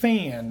rabid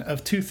fan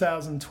of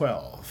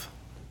 2012.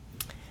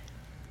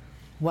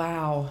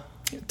 Wow.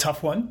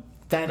 Tough one.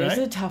 That is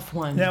a tough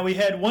one. Now, we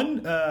had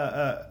one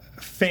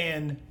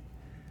fan,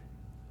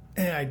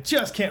 and I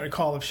just can't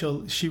recall if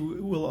she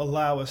will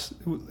allow us,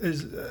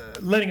 is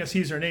letting us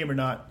use her name or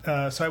not,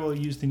 so I will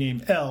use the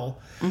name L,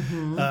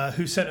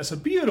 who sent us a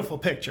beautiful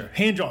picture,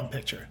 hand-drawn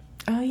picture.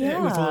 Oh, yeah.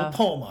 With a little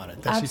poem on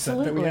it that she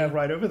sent that we have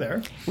right over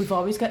there. We've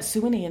always got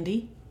Sue and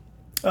Andy.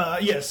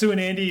 Sue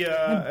and Andy.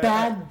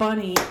 Bad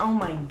Bunny. Oh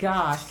my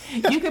gosh.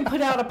 You can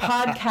put out a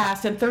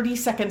podcast and 30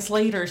 seconds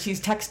later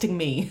she's texting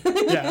me.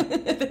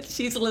 Yeah.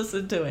 She's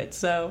listened to it.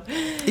 So,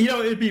 you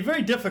know, it'd be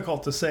very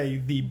difficult to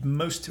say the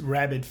most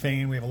rabid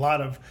fan. We have a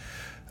lot of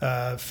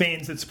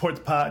fans that support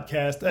the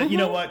podcast. You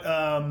know what?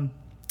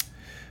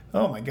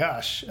 Oh my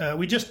gosh.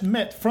 We just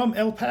met from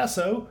El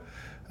Paso.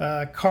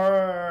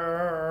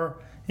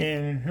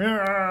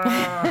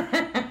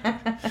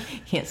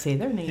 Can't say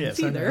their names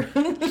either.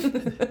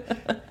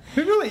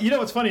 Really, you know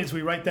what's funny is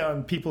we write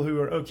down people who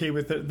are okay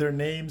with their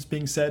names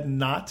being said and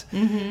not,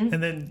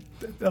 and then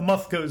a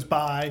month goes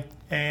by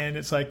and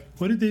it's like,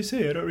 what did they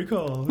say? I don't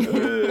recall.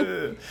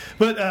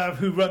 But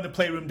who run the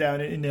Playroom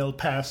down in El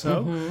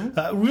Paso.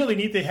 Really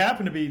neat. They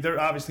happen to be, they're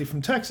obviously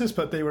from Texas,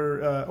 but they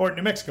were, or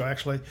New Mexico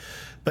actually,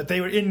 but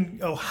they were in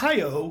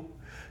Ohio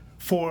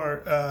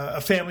for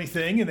a family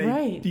thing, and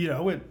they, you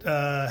know,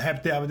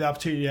 have the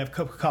opportunity to have a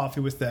cup of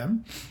coffee with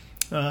them.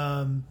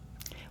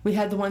 We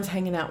had the ones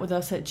hanging out with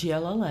us at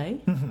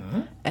GLLA,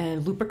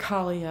 and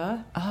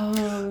Lupercalia.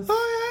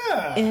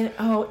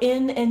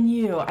 In and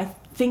you. I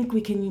think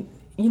we can.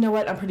 You know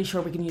what? I'm pretty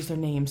sure we can use their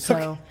names. So,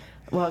 okay.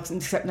 Well,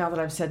 except now that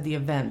I've said the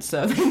event,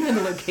 so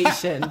the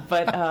location.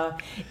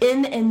 But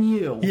in and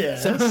you.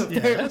 Yes. So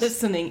they're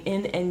listening.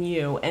 In and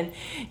you, and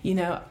you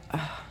know.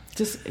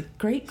 Just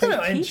great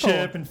people. And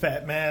Chip and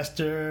Fat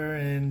Master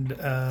and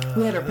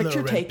we had our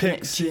picture taken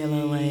at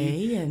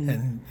GLLA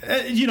and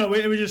you know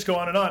we just go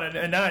on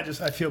and now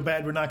I feel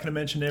bad we're not going to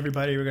mention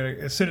everybody. We're going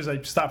to, as soon as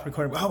I stop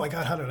recording, oh my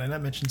God, how did I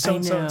not mention so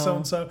and so and so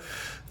and so,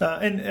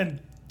 and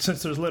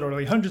since there's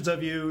literally hundreds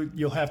of you,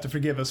 you'll have to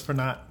forgive us for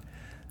not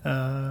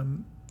or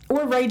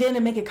write in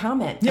and make a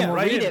comment and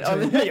we'll read it on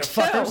the next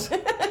show.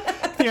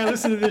 I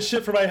listen to this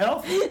shit for my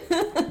health.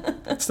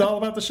 It's all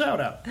about the shout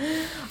out.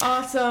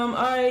 Awesome.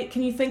 All right.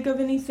 Can you think of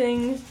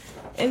anything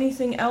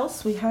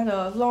else? We had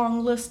a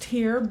long list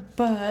here,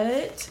 but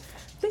I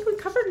think we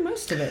covered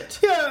most of it.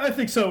 Yeah, I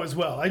think so as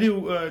well. I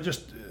do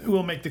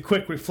we'll make the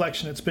quick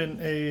reflection. It's been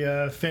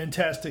a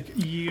fantastic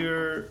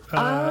year.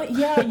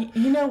 Yeah,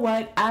 you know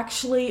what?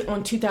 Actually,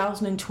 on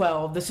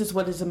 2012, this is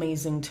what is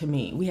amazing to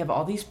me. We have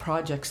all these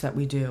projects that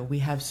we do. We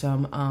have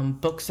some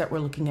books that we're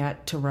looking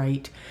at to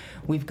write.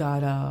 We've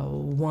got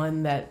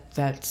one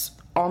that's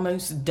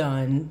almost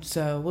done,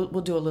 so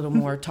we'll do a little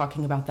more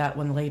talking about that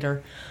one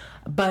later.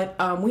 But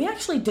we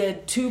actually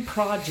did two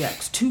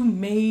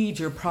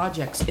major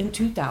projects in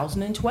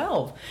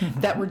 2012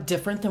 that were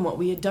different than what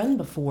we had done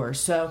before.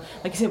 So,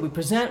 like I said, we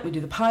present, we do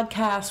the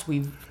podcast,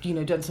 we've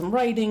done some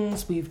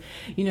writings, we've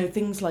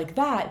things like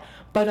that.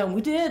 But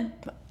we did,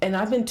 and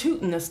I've been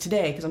tooting this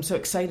today because I'm so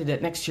excited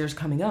that next year's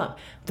coming up.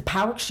 The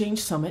Power Exchange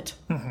Summit.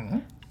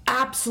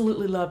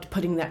 Absolutely loved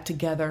putting that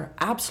together.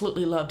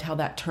 Absolutely loved how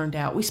that turned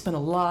out. We spent a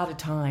lot of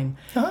time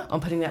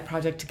on putting that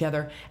project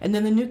together. And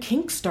then the new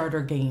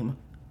Kickstarter game.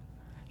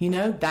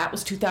 That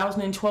was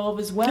 2012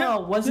 as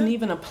well. Wasn't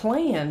even a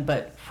plan,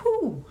 but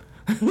whew.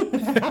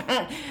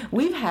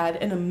 We've had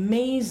an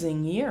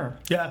amazing year.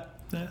 Yeah.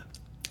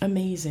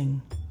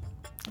 Amazing.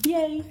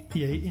 Yay.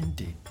 Yay,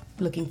 indeed.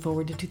 Looking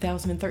forward to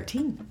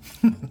 2013.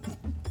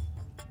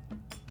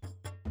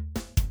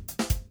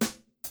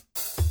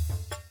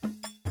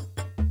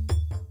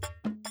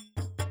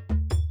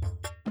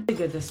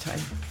 Good this time.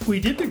 We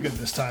did do good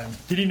this time.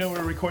 Did you know we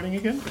were recording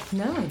again?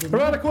 No, I didn't.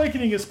 Erotic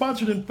Awakening is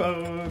sponsored in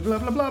blah, blah,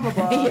 blah, blah,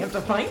 blah. You have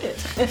to find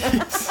it.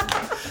 Yes.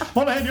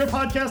 Want to have your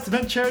podcast,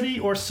 event, charity,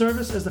 or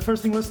service as the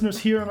first thing listeners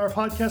hear on our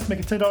podcast?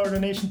 Make a $10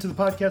 donation to the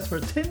podcast for a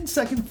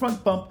 10-second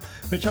front bump,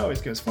 which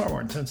always goes far more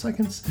than 10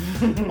 seconds,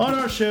 on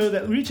our show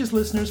that reaches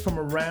listeners from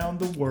around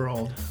the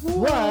world.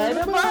 What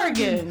a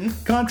bargain.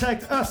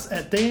 Contact us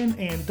at Dan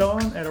and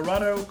Dawn at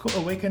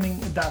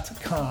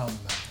eroticawakening.com.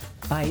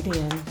 Bye,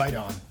 Dan. Bye,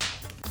 Dawn.